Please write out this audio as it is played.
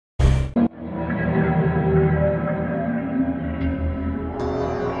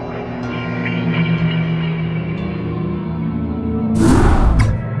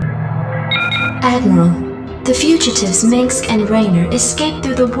Admiral, the fugitives Minsk and Raynor escaped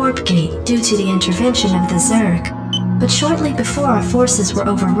through the warp gate due to the intervention of the Zerg. But shortly before our forces were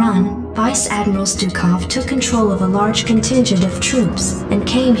overrun, Vice Admiral Stukov took control of a large contingent of troops and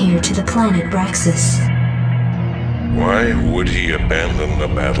came here to the planet Braxis. Why would he abandon the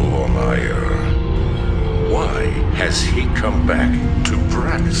battle on Ire? Why has he come back to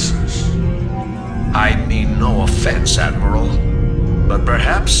Braxis? I mean no offense, Admiral, but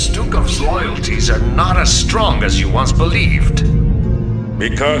perhaps Stukov's loyalties are not as strong as you once believed.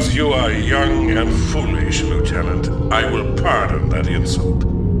 Because you are young and foolish, Lieutenant, I will pardon that insult.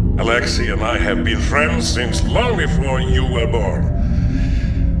 Alexei and I have been friends since long before you were born.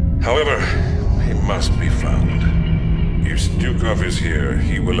 However, he must be found. If Stukov is here,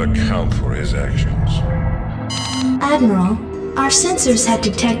 he will account for his actions. Admiral, our sensors had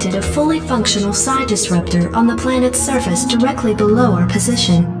detected a fully functional psi disruptor on the planet's surface directly below our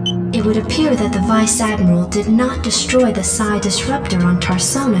position. It would appear that the Vice Admiral did not destroy the psi disruptor on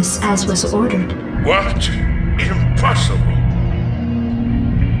Tarsonis as was ordered. What? Impossible!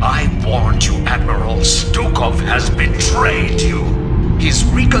 I warned you, Admiral. Stukov has betrayed you. He's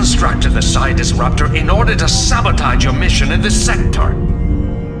reconstructed the psi disruptor in order to sabotage your mission in this sector.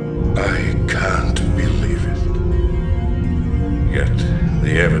 I can't believe it. Yet,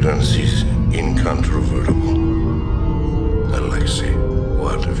 the evidence is incontrovertible. Alexei,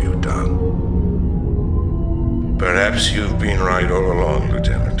 what have you done? Perhaps you've been right all along,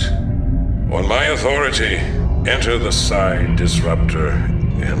 Lieutenant. On my authority, enter the psi disruptor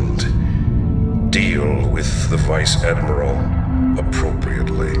and deal with the Vice Admiral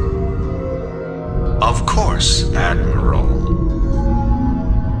appropriately. Of course, Admiral.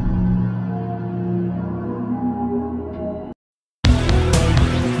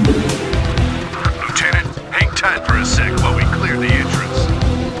 Lieutenant, hang tight for a sec while we clear the entrance.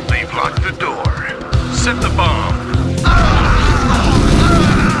 They've locked the door. Set the bomb.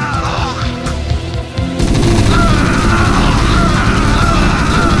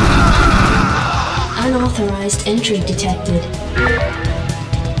 Unauthorized entry detected.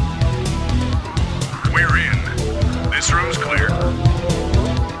 We're in. This room's clear.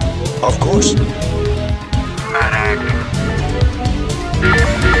 Of course. Medic!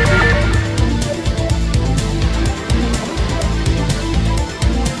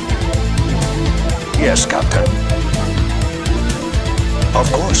 Yes, Captain.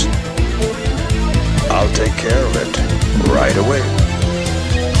 Of course. I'll take care of it right away.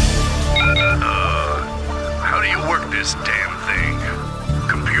 How do you work this damn thing?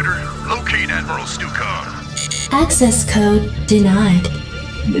 Computer, locate Admiral Stukov. Access code denied.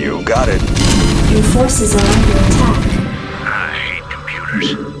 You got it. Your forces are under attack. I hate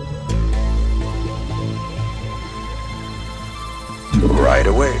computers. Right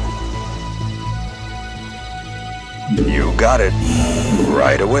away. You got it.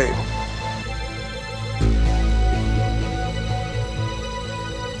 Right away.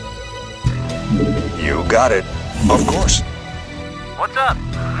 You got it. Of course. What's up?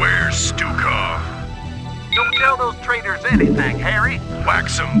 Where's Stukov? Don't tell those traitors anything, Harry. Whack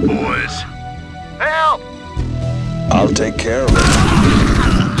some boys. Help! I'll take care of it.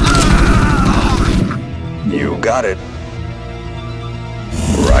 You got it.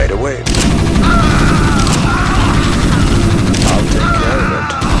 Right away. I'll take care of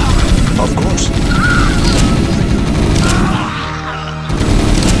it. Of course.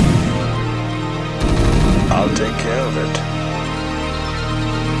 I'll take care of it.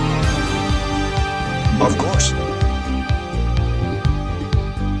 Of course.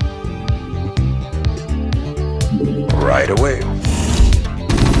 Right away.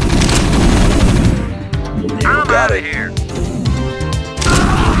 You got it. Here.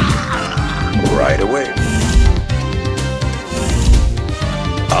 Right away.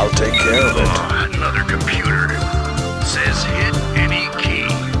 I'll take care of it. Oh, another computer. Says hit any key.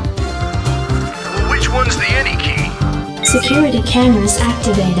 Well, which one's the any key? Security cameras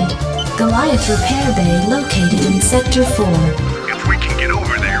activated. Goliath repair bay located in Sector 4. If we can get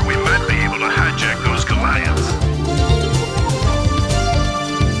over there, we might be able to hijack those Goliaths.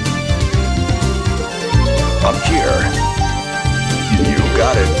 I'm here. You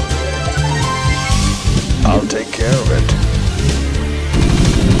got it. I'll take care of it.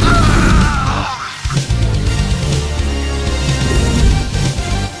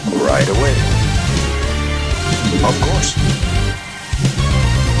 Right away. Of course.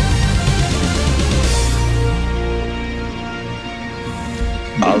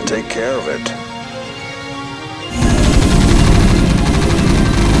 I'll take care of it.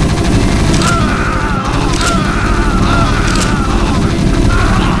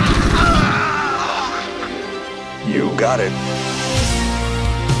 got it.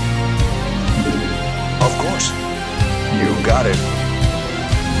 Of course. You got it.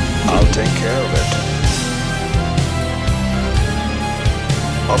 I'll take care of it.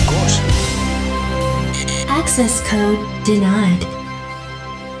 Of course. Access code denied.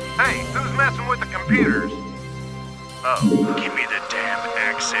 Hey, who's messing with the computers? Oh, give me the damn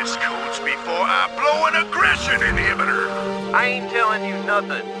access codes before I blow an aggression inhibitor. I ain't telling you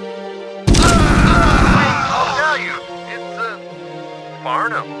nothing. I'll tell you. It's,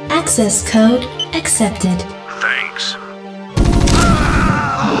 Barnum. Access code accepted. Thanks.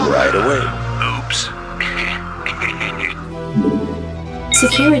 Right away. Oops.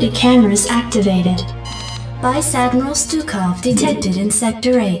 Security cameras activated. Vice Admiral Stukov detected in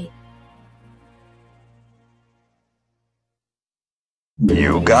Sector 8.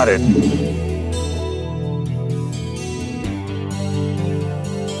 You got it.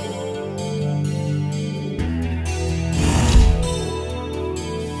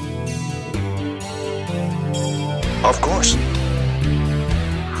 Of course.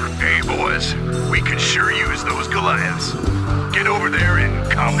 Hey, boys. We could sure use those Goliaths. Get over there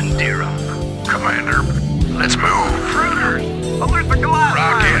and commandeer them. Commander, let's move. Intruders! Alert the Goliath!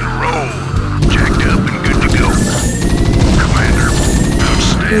 Rock and roll. Jacked up and good to go. Commander, Your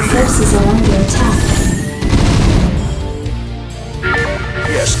outstanding. forces are under attack.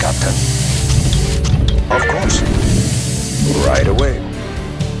 Yes, Captain. Of course. Right away.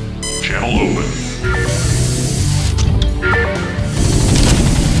 Channel open.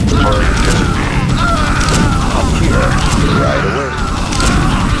 I'm here. Right away.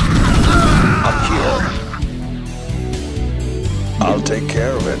 I'm here. I'll take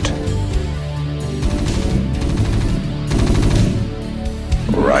care of it.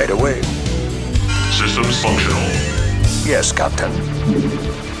 Right away. Systems functional. Yes, Captain.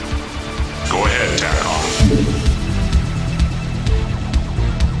 Go ahead, Terran.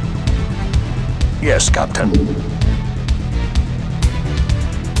 Yes, Captain.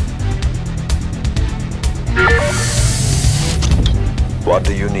 What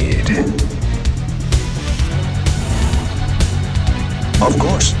do you need? Of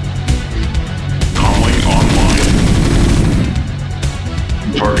course. Comlink online.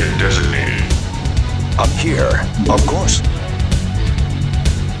 Target designated. I'm here. Of course.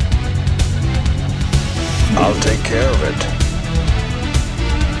 I'll take care of it.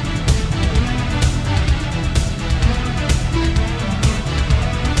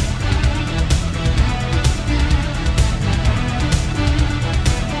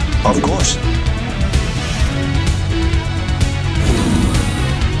 Of course.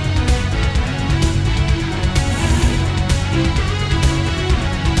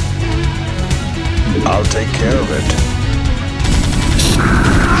 I'll take care of it.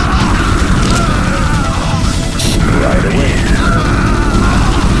 Right away.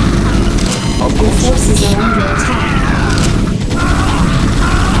 Of Your course. forces are under attack.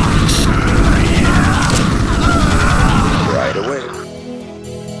 Right away.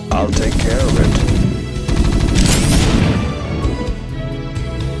 I'll take care of it.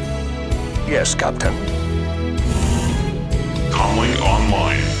 Yes, Captain. Comlink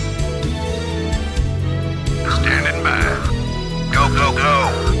online. Standing by. Go, go, go.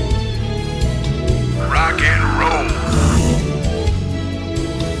 Rock and roll.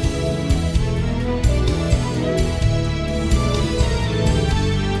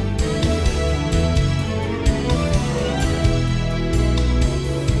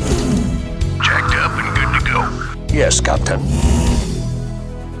 Jacked up and good to go. Yes, Captain.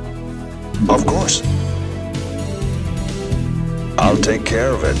 Of course. I'll take care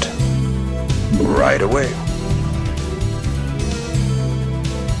of it. Right away.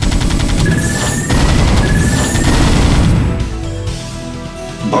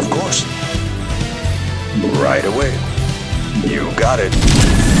 Of course. Right away. You got it.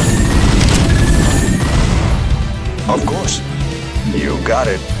 Of course. You got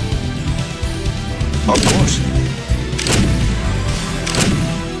it. Of course.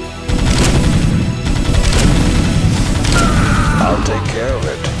 I'll take care of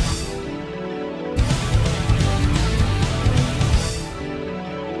it.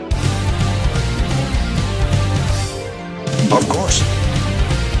 Of course.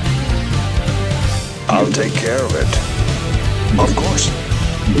 I'll take care of it. Of course.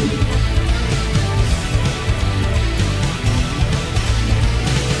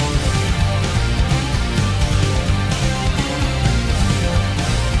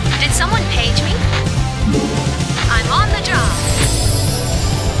 Did someone page me? I'm on the job.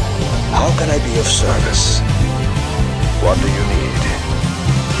 How can I be of service? What do you need?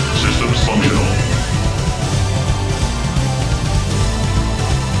 Systems functional.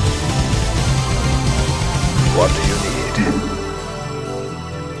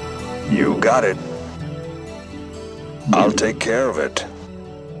 got it. I'll take care of it.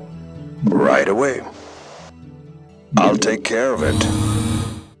 Right away. I'll take care of it.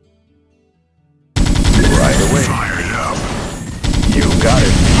 Right away. Fired up. You got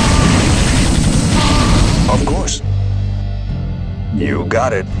it. Of course. You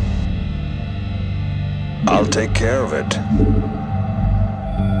got it. I'll take care of it.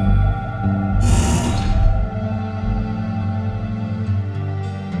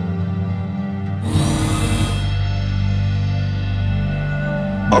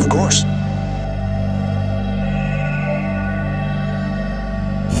 Of course.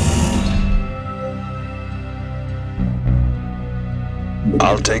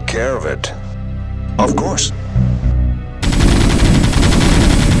 I'll take care of it. Of course.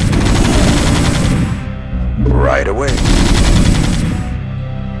 Right away.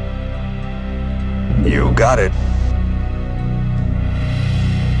 You got it.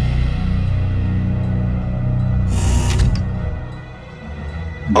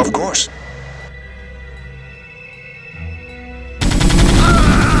 Of course.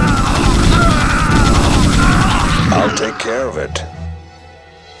 I'll take care of it.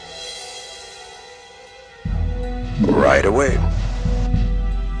 Right away.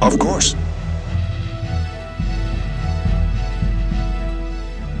 Of course.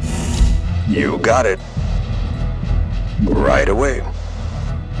 You got it. Right away.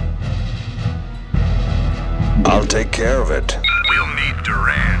 I'll take care of it. We'll need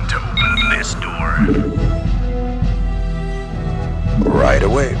Terran to open this door. Right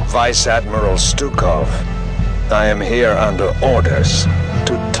away. Vice Admiral Stukov, I am here under orders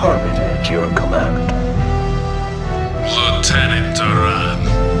to terminate your command. Lieutenant Terran,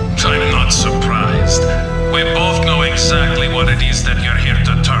 I'm not surprised. We both know exactly what it is that you're here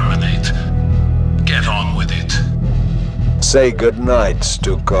to terminate. Get on with it. Say goodnight,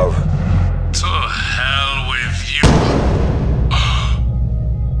 Stukov. To hell with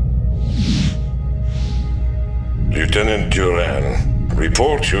you. Lieutenant Terran,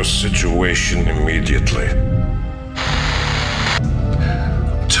 report your situation immediately.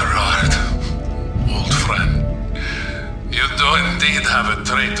 Gerard, old friend, you do indeed have a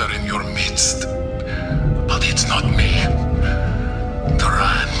traitor in your midst. But it's not me.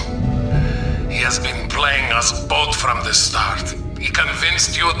 Terran. He has been playing us both from the start. He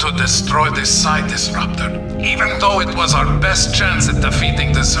convinced you to destroy the Psi Disruptor, even though it was our best chance at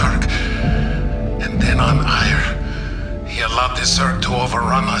defeating the Zerg. And then on Ire, he allowed the Zerg to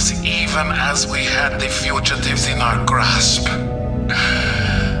overrun us even as we had the fugitives in our grasp.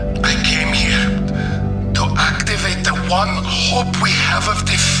 I came here to activate the one hope we have of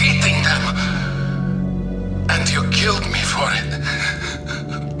defeating them. And you killed me for it.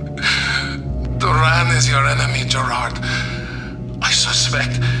 Terran is your enemy, Gerard. I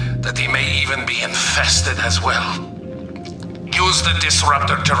suspect that he may even be infested as well. Use the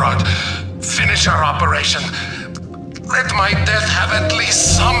disruptor, Gerard. Finish our operation. Let my death have at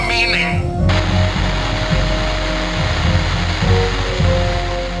least some meaning.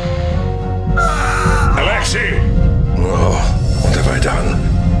 Alexei! Oh, what have I done?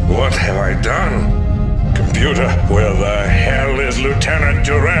 What have I done? Computer, where the hell is Lieutenant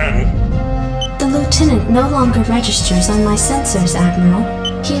Terran? The lieutenant no longer registers on my sensors, Admiral.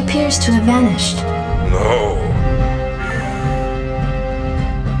 He appears to have vanished. No.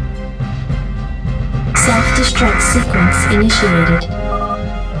 Self-destruct sequence initiated.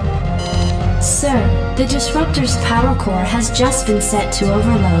 Sir, the disruptor's power core has just been set to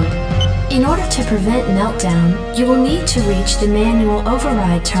overload. In order to prevent meltdown, you will need to reach the manual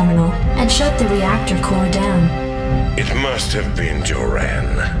override terminal and shut the reactor core down. It must have been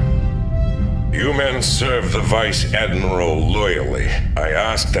Terran. You men serve the Vice Admiral loyally. I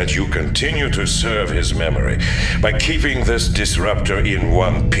ask that you continue to serve his memory by keeping this disruptor in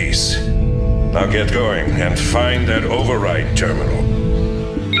one piece. Now get going and find that override terminal.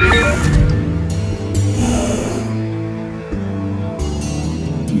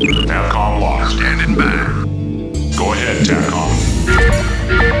 TACOM lost. Standing by. Go ahead, TACOM.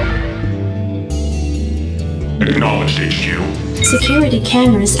 Acknowledged, HQ. Security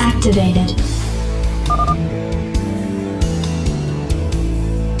cameras activated.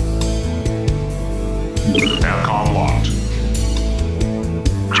 TACOM locked.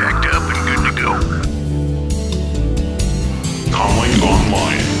 Jacked up and good to go. Comlink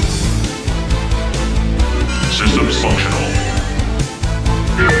online. Systems functional.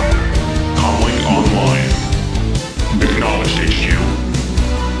 Comlink online. Acknowledged, HQ.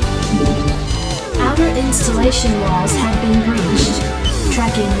 Outer installation walls have been breached,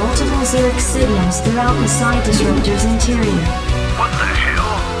 tracking multiple Zerg signals throughout the Psi Disruptor's interior. What the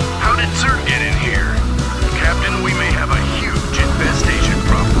hell? How did Zerg get in here? Captain, we may have a huge infestation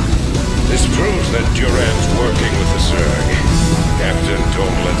problem. This proves that Duran's working with the Zerg. Captain,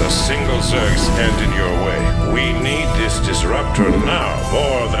 don't let a single Zerg stand in your way. We need this disruptor now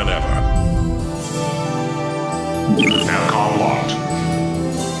more than ever. Aircom locked.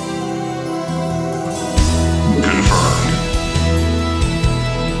 Confirmed.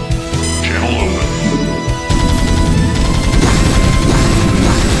 Channel open.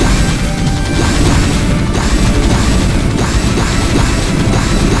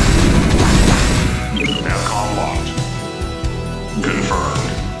 Aircom locked. Confirmed.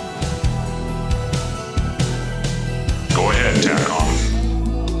 Go ahead, TACOM.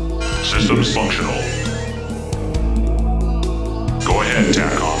 Systems functional. Go ahead,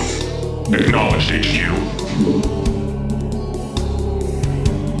 TACOM. Acknowledged, HQ.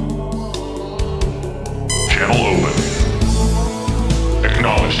 Channel open.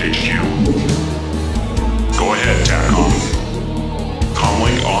 Acknowledged, HQ. Go ahead, TACOM.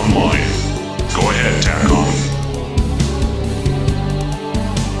 Comlink online. Go ahead, TACOM.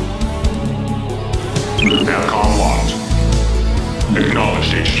 TACOM locked.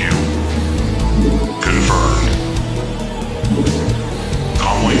 Acknowledged, HQ. Confirmed.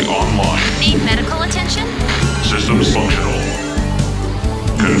 Comlink online. Need medical attention? Systems functional.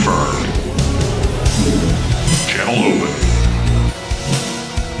 Confirmed. Channel open.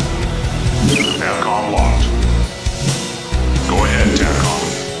 TACOM locked. Go ahead, TACOM.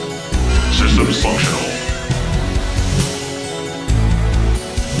 Systems functional.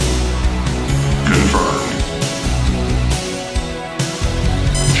 Confirmed.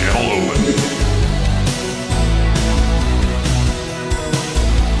 Channel open.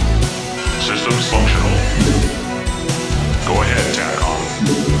 Systems functional. Go ahead, TACOM.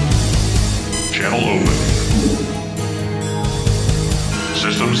 Channel open.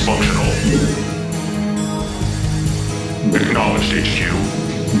 Systems functional. Acknowledged, HQ.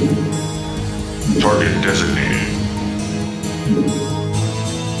 Target designated.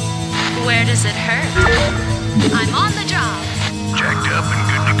 Where does it hurt? I'm on the job. Jacked up and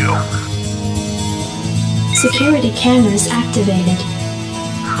good to go. Security cameras activated.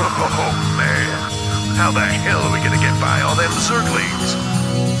 Oh, man. How the hell are we gonna get by all them Zerglings?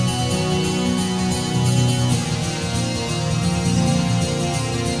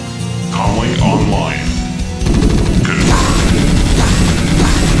 Comlink online. Confirmed.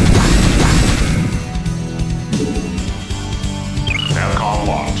 Navcom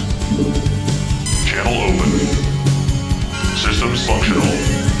locked. Channel open. Systems functional.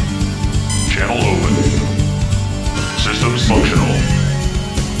 Channel open. Systems functional.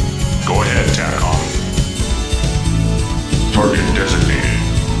 Go ahead, TACOM. Target designated.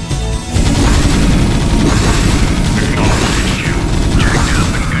 Acknowledged, HQ. Jacked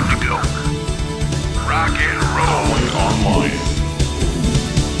up and good to go. Rock and roll. Comlink online.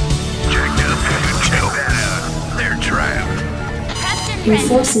 Jacked up and good to go. Check that out. They're trapped. Captain Your Ren.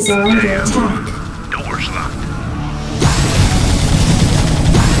 forces are under attack. Doors locked.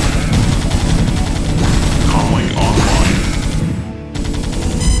 Comlink online.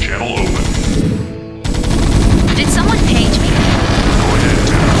 Channel open. Did someone page me? Go ahead,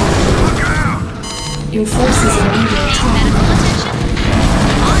 TACOM. Look out! Your forces are under Need attack. medical attention?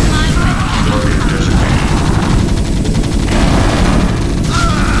 On my way. Target designated.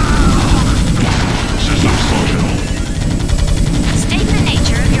 Systems functional. State the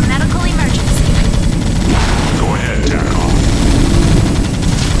nature of your medical emergency. Go ahead, TACOM.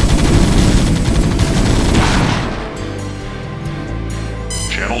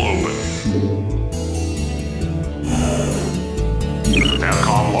 Channel open.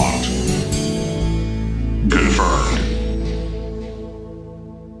 TACOM locked. Confirmed.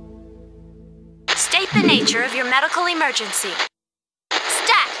 State the nature of your medical emergency.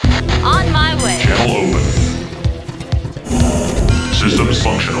 Stat! On my way. Channel open. Systems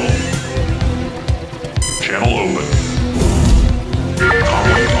functional. Channel open.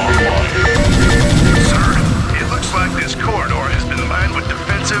 Comlink online. Sir, it looks like this corridor has been lined with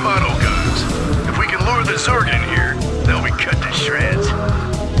defensive autoguns. If we can lure the Zerg in here, they'll be cut to shreds.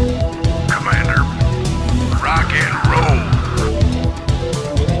 Commander, rock and roll.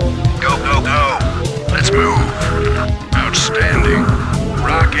 Go, go, go. Let's move. Outstanding.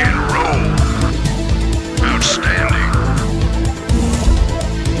 Rock and roll. Outstanding.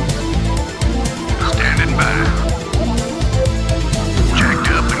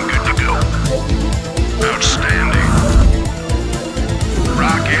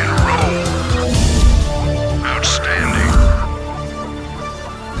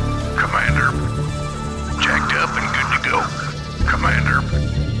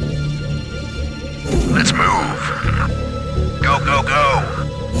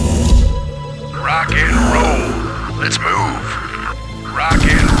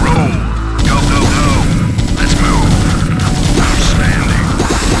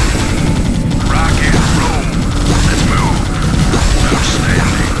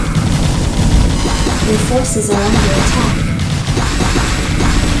 forces are under attack.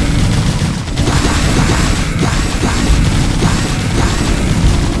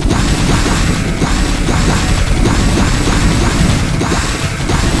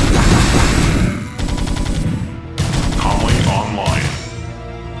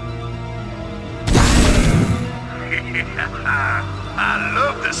 I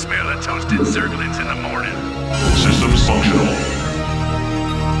love the smell of toasted zerglings in the morning. Systems functional.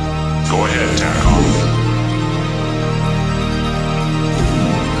 Go ahead, TACOM.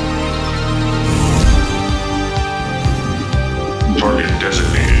 Target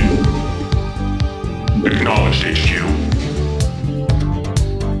designated. Acknowledged, HQ.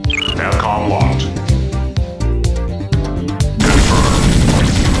 TACOM locked.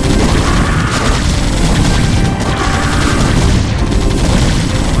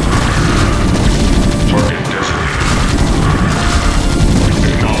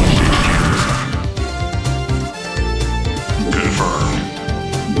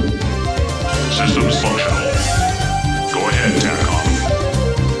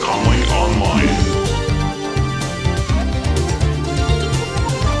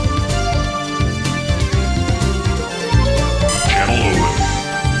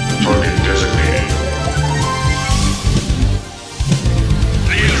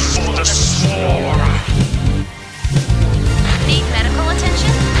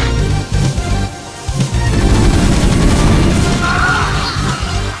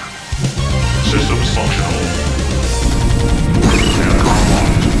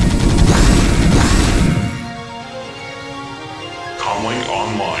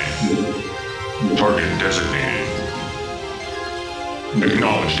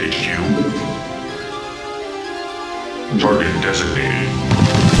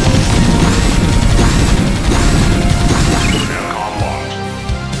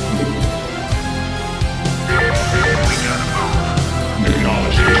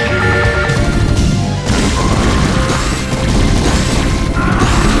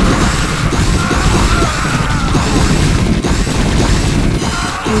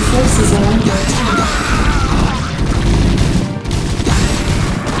 Forces are under attack.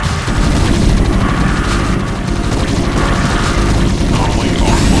 Comlink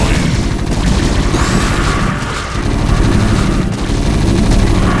online.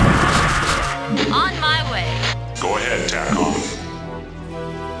 On my way. Go ahead, TACOM.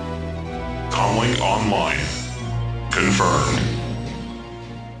 Comlink online. Confirmed.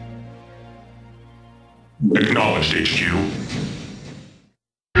 Acknowledged, HQ.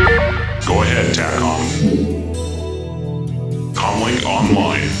 Go ahead, TACOM. Comlink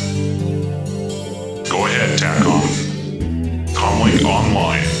online. Go ahead, TACOM. Comlink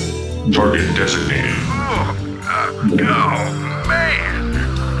online. Target designated. Oh, man.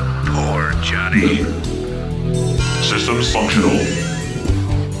 Poor Johnny. Systems functional.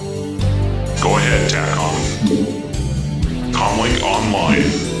 Go ahead, TACOM. Comlink online.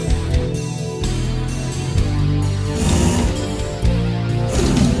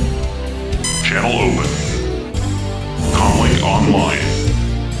 Channel open. Comlink online.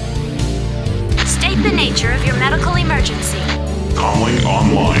 State the nature of your medical emergency. Comlink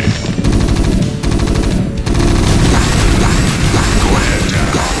online. Go ahead,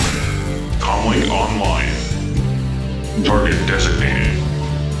 TACOM. Comlink online. Target designated.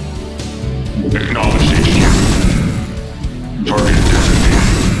 Acknowledged, HQ. Target designated.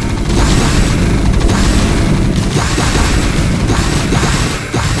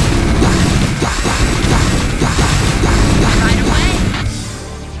 Right away.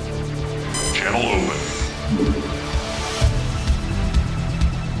 Channel open.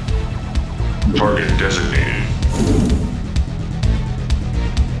 Target designated.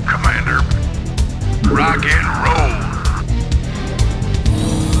 Commander, rock and roll.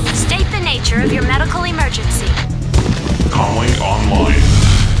 State the nature of your medical emergency. Comlink online.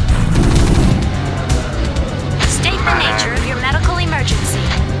 State the nature of your medical emergency.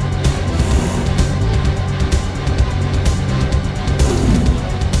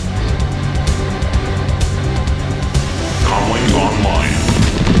 Comlink online.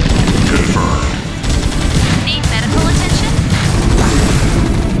 Confirmed. Need medical attention?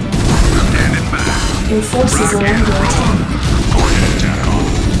 Standing by. Your forces are under attack. Go ahead, TACOM.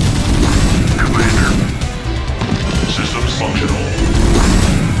 Commander, Systems functional.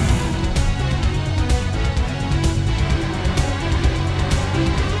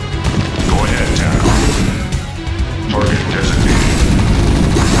 Go ahead, TACOM. Target designated.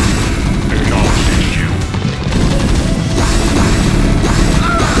 Acknowledged, HQ.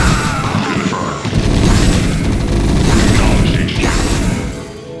 Confirmed. Acknowledged, HQ.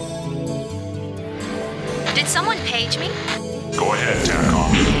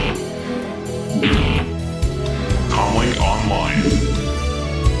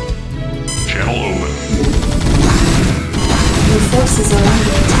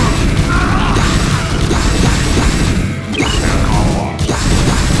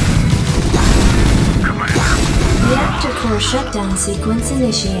 shutdown sequence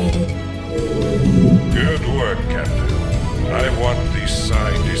initiated. Good work, Captain. I want the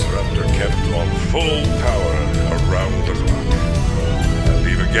Psi Disruptor kept on full power around the clock. I'll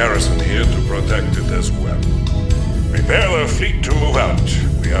leave a garrison here to protect it as well. Prepare the fleet to move out.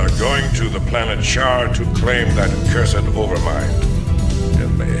 We are going to the planet Char to claim that cursed overmind.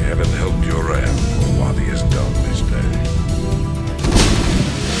 And may heaven help your end.